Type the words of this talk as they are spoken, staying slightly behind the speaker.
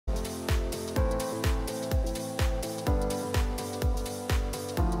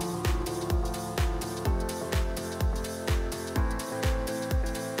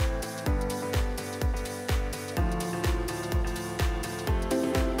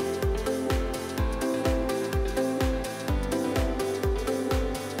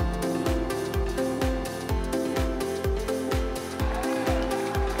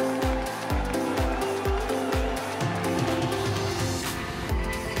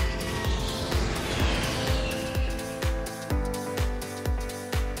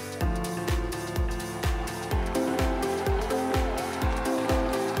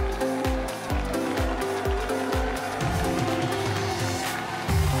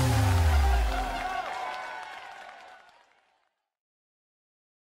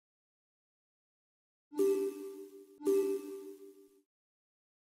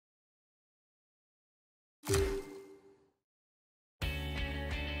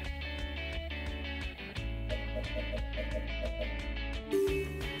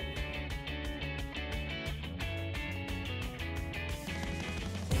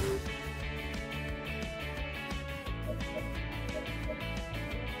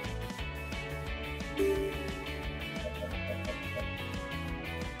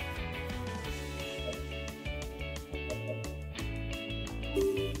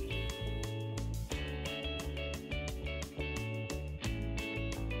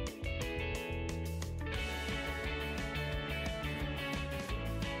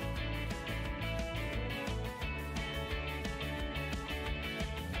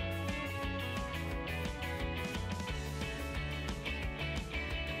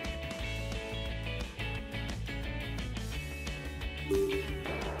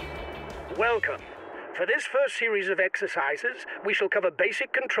Welcome. For this first series of exercises, we shall cover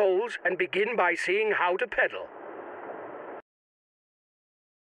basic controls and begin by seeing how to pedal.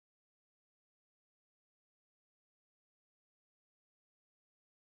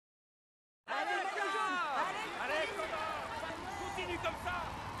 Continue comme ça.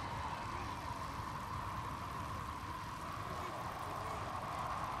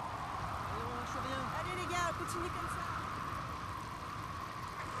 Allez les gars, continue comme ça.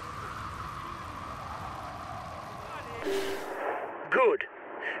 Good.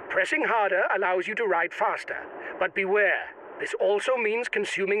 Pressing harder allows you to ride faster, but beware, this also means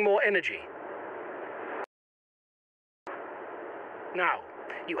consuming more energy. Now,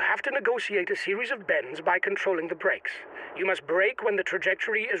 you have to negotiate a series of bends by controlling the brakes. You must brake when the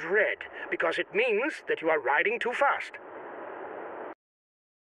trajectory is red, because it means that you are riding too fast.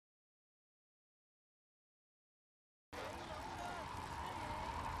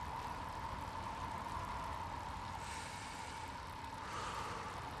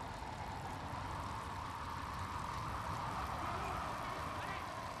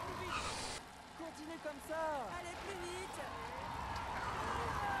 Continue comme ça. Allez plus vite.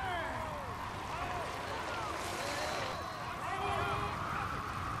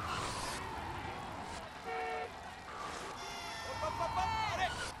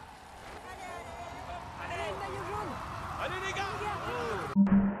 Allez, le maillot jaune. Allez les gars.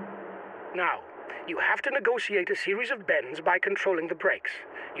 Now, you have to negotiate a series of bends by controlling the brakes.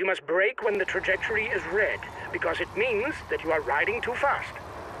 You must brake when the trajectory is red, because it means that you are riding too fast.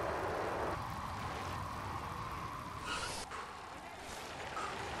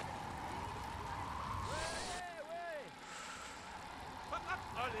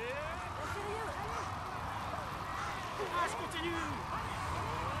 Allez. Sérieux, allez. Courage, continue.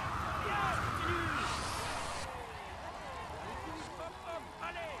 Courage, continue. Hop, hop,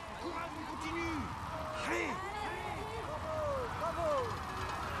 allez. Courage, on continue. Allez. Bravo.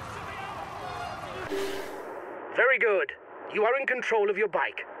 Very good. You are in control of your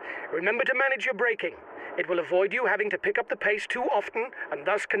bike. Remember to manage your braking. It will avoid you having to pick up the pace too often and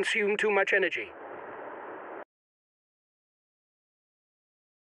thus consume too much energy.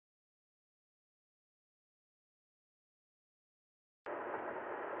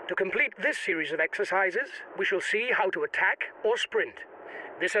 To complete this series of exercises, we shall see how to attack or sprint.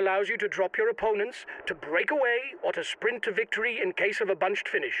 This allows you to drop your opponents, to break away, or to sprint to victory in case of a bunched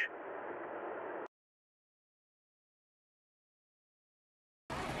finish.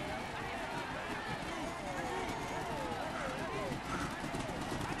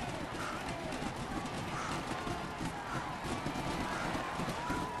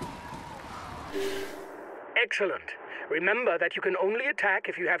 Excellent. Remember that you can only attack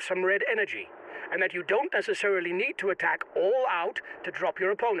if you have some red energy, and that you don't necessarily need to attack all out to drop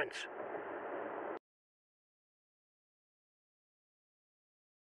your opponents.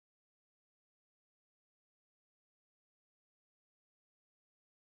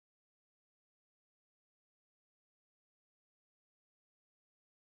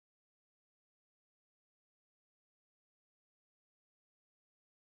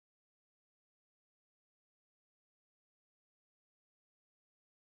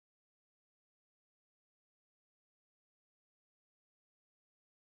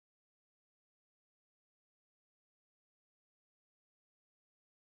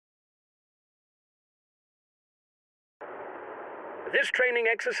 This training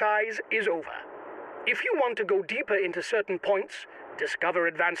exercise is over. If you want to go deeper into certain points, discover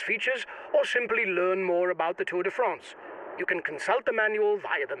advanced features, or simply learn more about the Tour de France, you can consult the manual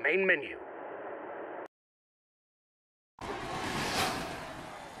via the main menu.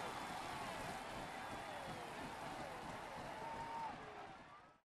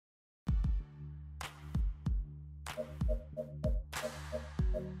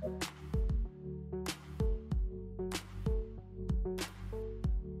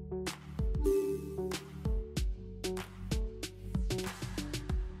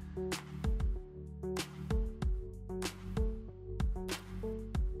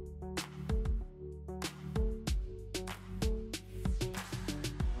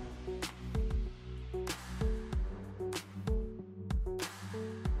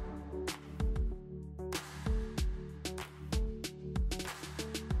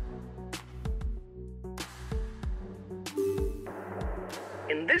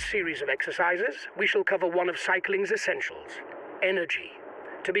 In this series of exercises, we shall cover one of cycling's essentials, energy.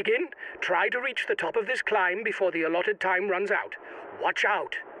 To begin, try to reach the top of this climb before the allotted time runs out. Watch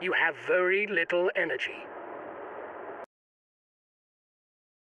out, you have very little energy.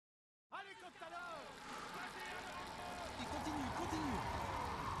 Allez comme tout à l'heure. Vas-y, continue, continue.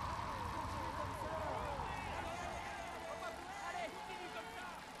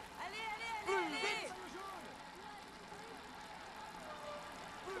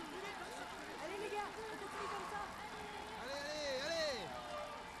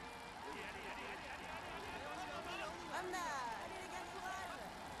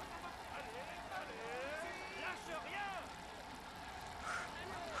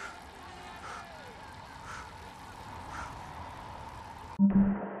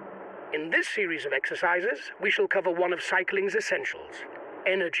 In this series of exercises, we shall cover one of cycling's essentials,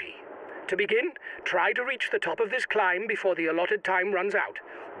 energy. To begin, try to reach the top of this climb before the allotted time runs out.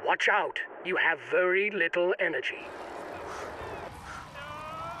 Watch out, you have very little energy.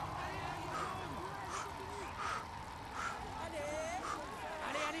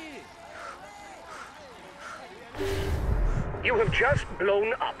 You have just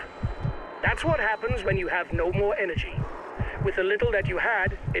blown up. That's what happens when you have no more energy. With the little that you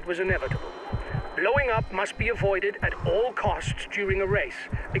had, it was inevitable. Blowing up must be avoided at all costs during a race,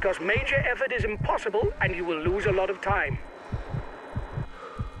 because major effort is impossible and you will lose a lot of time.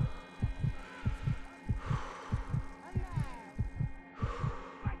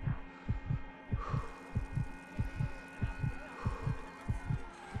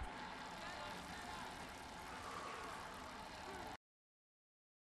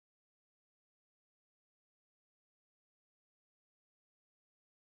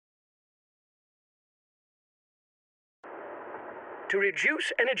 To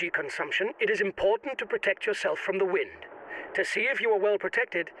reduce energy consumption, it is important to protect yourself from the wind. To see if you are well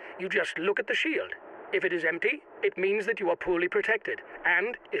protected, you just look at the shield. If it is empty, it means that you are poorly protected,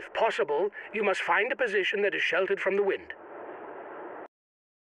 and, if possible, you must find a position that is sheltered from the wind.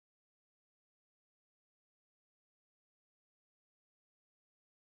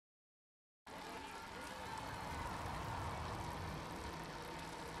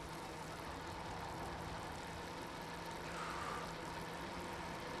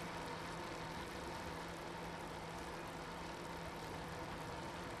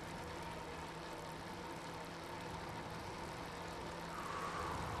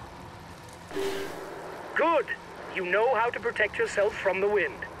 Good! You know how to protect yourself from the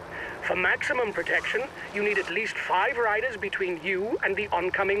wind. For maximum protection, you need at least 5 riders between you and the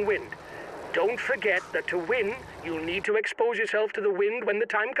oncoming wind. Don't forget that to win, you'll need to expose yourself to the wind when the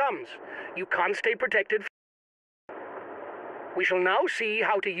time comes. You can't stay protected. We shall now see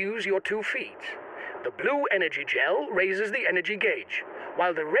how to use your 2 feet. The blue energy gel raises the energy gauge,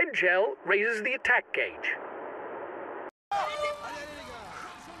 while the red gel raises the attack gauge.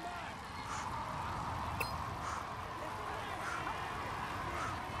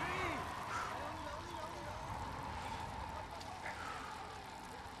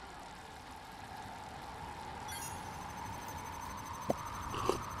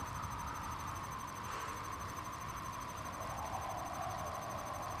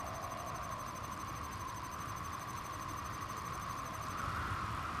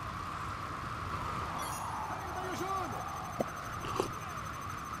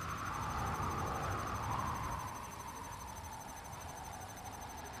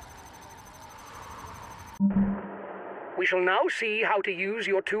 We shall now see how to use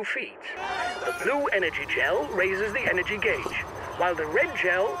your 2 feet. The blue energy gel raises the energy gauge, while the red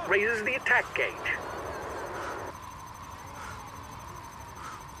gel raises the attack gauge.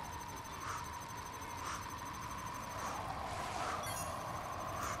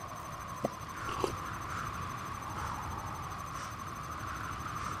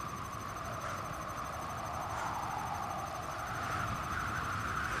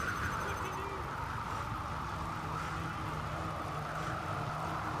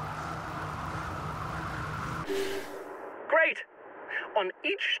 Great! On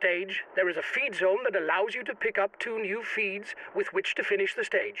each stage, there is a feed zone that allows you to pick up 2 new feeds with which to finish the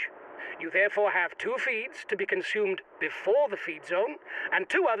stage. You therefore have 2 feeds to be consumed before the feed zone, and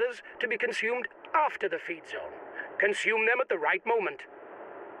 2 others to be consumed after the feed zone. Consume them at the right moment.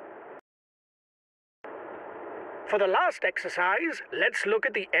 For the last exercise, let's look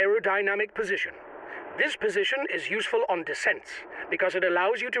at the aerodynamic position. This position is useful on descents, because it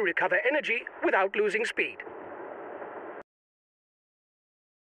allows you to recover energy without losing speed.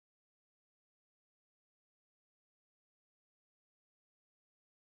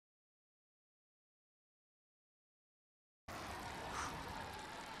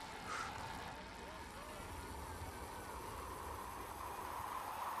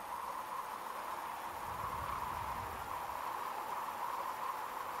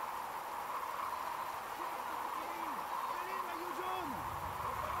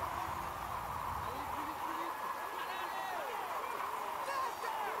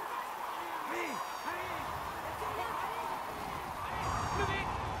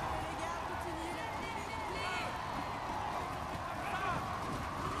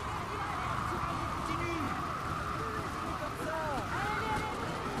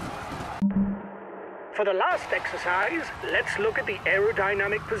 For the last exercise, let's look at the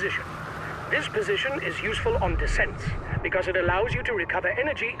aerodynamic position. This position is useful on descents because it allows you to recover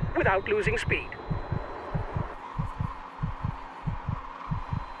energy without losing speed.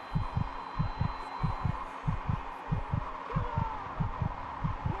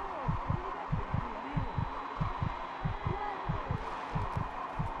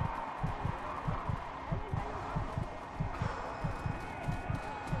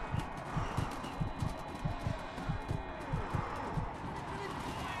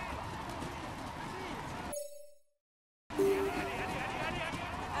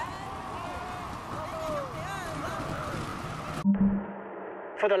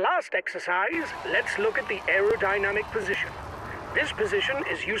 For the last exercise, let's look at the aerodynamic position. This position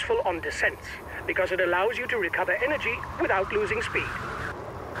is useful on descents because it allows you to recover energy without losing speed.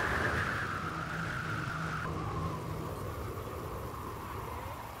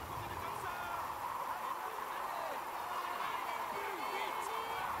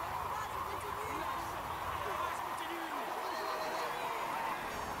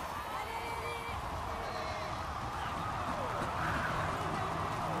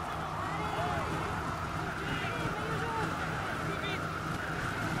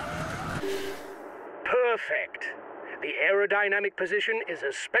 Perfect. The aerodynamic position is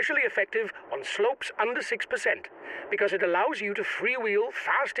especially effective on slopes under 6% because it allows you to freewheel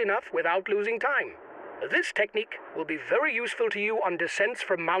fast enough without losing time. This technique will be very useful to you on descents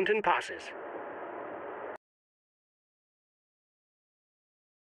from mountain passes.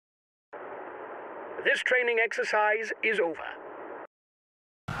 This training exercise is over.